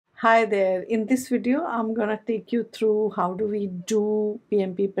Hi there. In this video, I'm gonna take you through how do we do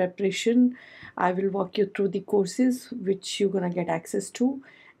PMP preparation. I will walk you through the courses which you're gonna get access to,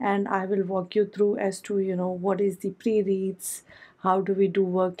 and I will walk you through as to what is the pre-reads, how do we do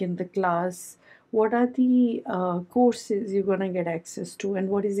work in the class, what are the courses you're gonna get access to, and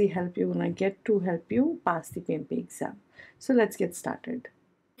what is the help you're gonna get to help you pass the PMP exam. So let's get started.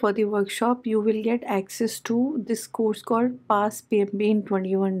 For the workshop, you will get access to this course called Pass PMP in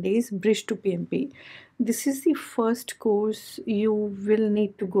 21 Days Bridge to PMP. This is the first course you will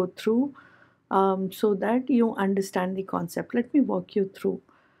need to go through so that you understand the concept. Let me walk you through.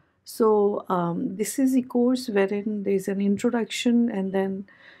 So, this is a course wherein there is an introduction, and then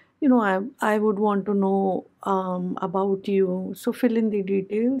I would want to know about you. So, fill in the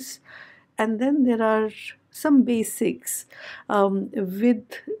details, and then there are some basics with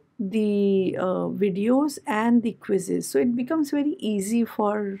the videos and the quizzes, so it becomes very easy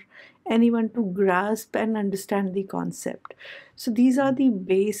for anyone to grasp and understand the concept. So these are the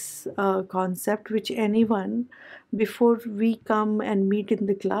base concept which anyone, before we come and meet in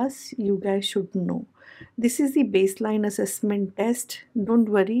the class, you guys should know. This is the baseline assessment test. Don't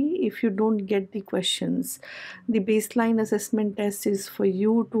worry if you don't get the questions. The baseline assessment test is for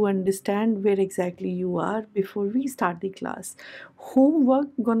you to understand where exactly you are before we start the class. Homework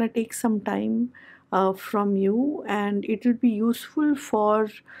gonna take some time from you, and it will be useful for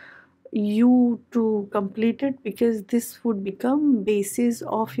you to complete it because this would become basis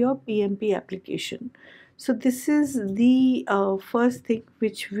of your PMP application. So this is the first thing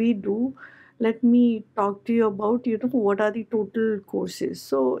which we do. Let me talk to you about what are the total courses.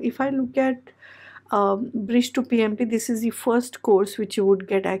 So if I look at Bridge to PMP, this is the first course which you would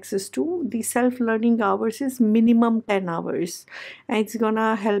get access to. The self-learning hours is minimum 10 hours, and it's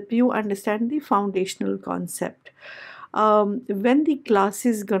gonna help you understand the foundational concept. When the class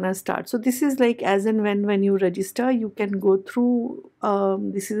is gonna start, so this is like as and when you register, you can go through.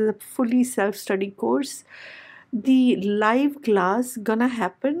 This is a fully self-study course. The live class gonna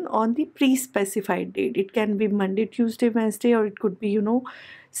happen on the pre-specified date. It can be Monday, Tuesday, Wednesday, or it could be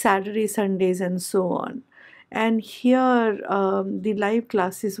Saturday, Sundays, and so on. And here the live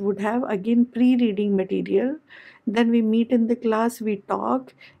classes would have again pre-reading material. Then we meet in the class, we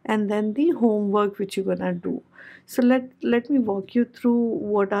talk, and then the homework which you're gonna do. So let me walk you through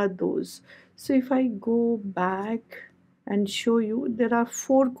what are those. So if I go back and show you, there are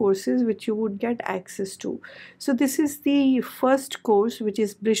 4 courses which you would get access to. So this is the first course, which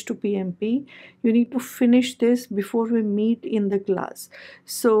is Bridge to PMP. You need to finish this before we meet in the class.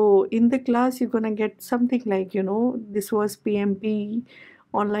 So in the class, you're gonna get something like, this was PMP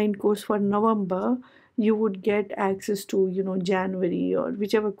online course for November. You would get access to, January or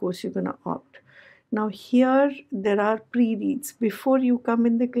whichever course you're gonna opt. Now here there are pre-reads. Before you come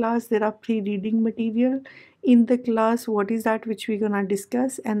in the class, there are pre-reading material. In the class, what is that which we're gonna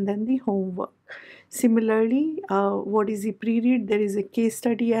discuss, and then the homework. Similarly, what is the pre-read? There is a case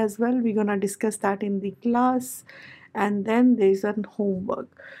study as well. We're gonna discuss that in the class, and then there is a homework.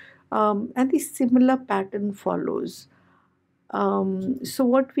 And the similar pattern follows. So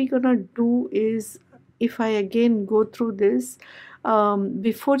what we're gonna do is, if I again go through this,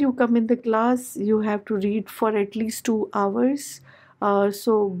 before you come in the class, you have to read for at least 2 hours.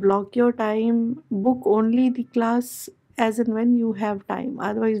 So block your time, book only the class as and when you have time,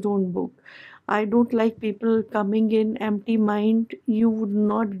 otherwise don't book. I don't like people coming in empty mind. You would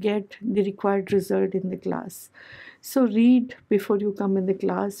not get the required result in the class. So read before you come in the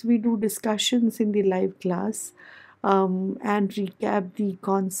class. We do discussions in the live class and recap the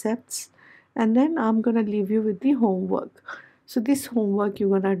concepts, and then I'm gonna leave you with the homework. So this homework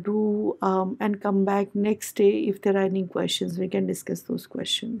you're gonna do and come back next day. If there are any questions, we can discuss those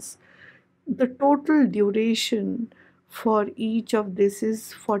questions. The total duration for each of this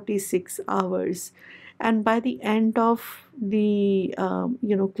is 46 hours, and by the end of the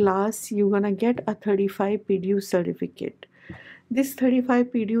class, you're gonna get a 35 PDU certificate. This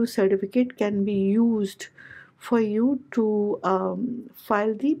 35 PDU certificate can be used for you to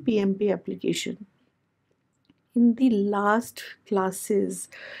file the PMP application. In the last classes,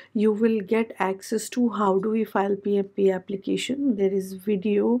 you will get access to how do we file PMP application. There is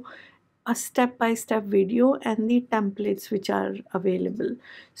video, a step-by-step video, and the templates which are available.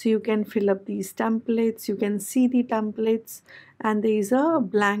 So you can fill up these templates, you can see the templates, and there is a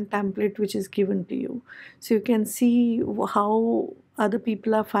blank template which is given to you. So you can see how other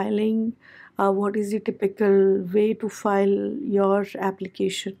people are filing, what is the typical way to file your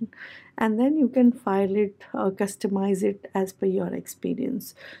application, and then you can file it, customize it as per your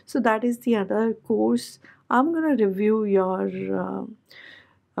experience. So that is the other course. I'm going to review your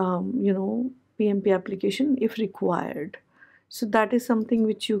PMP application if required. So that is something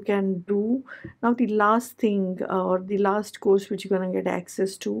which you can do. Now the last thing or the last course which you're going to get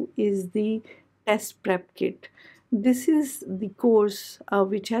access to is the test prep kit. This is the course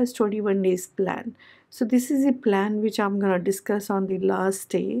which has 21 days plan. So this is a plan which I'm going to discuss on the last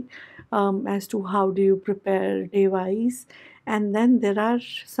day, as to how do you prepare day wise, and then there are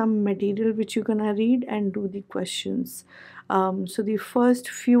some material which you're going to read and do the questions. So the first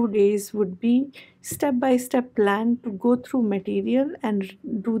few days would be step-by-step plan to go through material and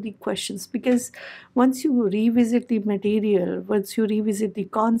do the questions, because once you revisit the material, once you revisit the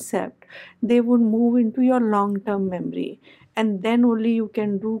concept, they would move into your long-term memory, and then only you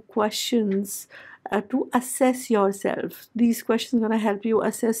can do questions to assess yourself. These questions are going to help you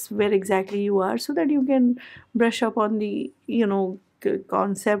assess where exactly you are, so that you can brush up on the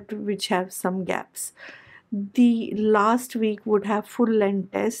concept which have some gaps. The last week would have full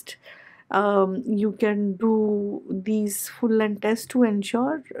length test. You can do these full length tests to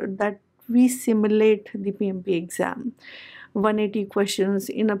ensure that we simulate the PMP exam. 180 questions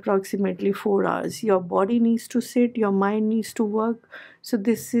in approximately 4 hours. Your body needs to sit, your mind needs to work. So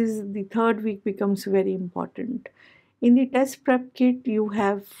this is the third week becomes very important. In the test prep kit, you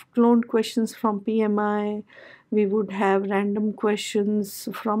have cloned questions from PMI. We would have random questions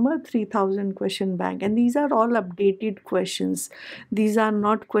from a 3000 question bank, and these are all updated questions. These are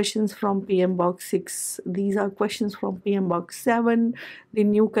not questions from PMBOK 6, these are questions from PMBOK 7, the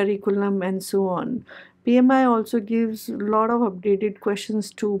new curriculum, and so on. PMI also gives a lot of updated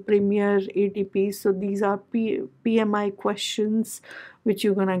questions to Premier ATP, so these are PMI questions which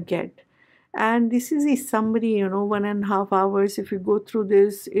you're gonna get. And this is a summary, 1.5 hours. If you go through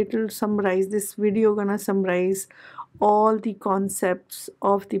this, it will summarize, this video gonna summarize all the concepts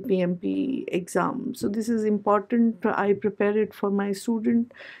of the PMP exam. So this is important. I prepare it for my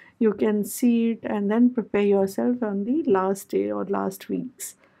student. You can see it and then prepare yourself on the last day or last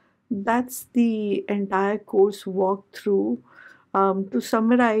weeks. That's the entire course walkthrough. To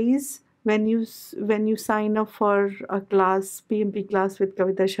summarize, when you sign up for a class, PMP class with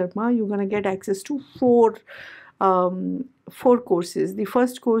Kavita Sharma, you're gonna get access to four courses. The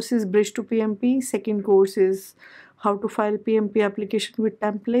first course is Bridge to PMP. Second course is how to file PMP application with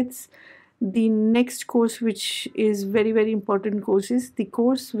templates. The next course, which is very very important course, is the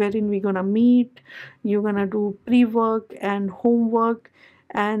course wherein we're gonna meet. You're gonna do pre-work and homework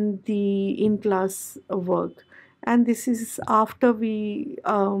and the in-class work. And this is after we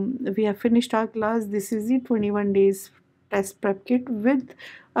have finished our class. This is the 21 days test prep kit with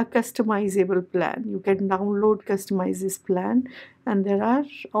a customizable plan. You can download, customize this plan, and there are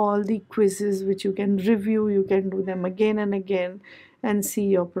all the quizzes which you can review. You can do them again and again and see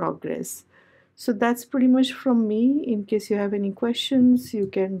your progress. So that's pretty much from me. In case you have any questions, you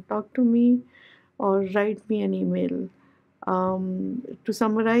can talk to me or write me an email. To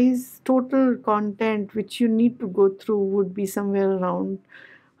summarize, total content which you need to go through would be somewhere around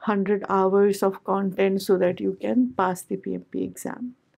 100 hours of content so that you can pass the PMP exam.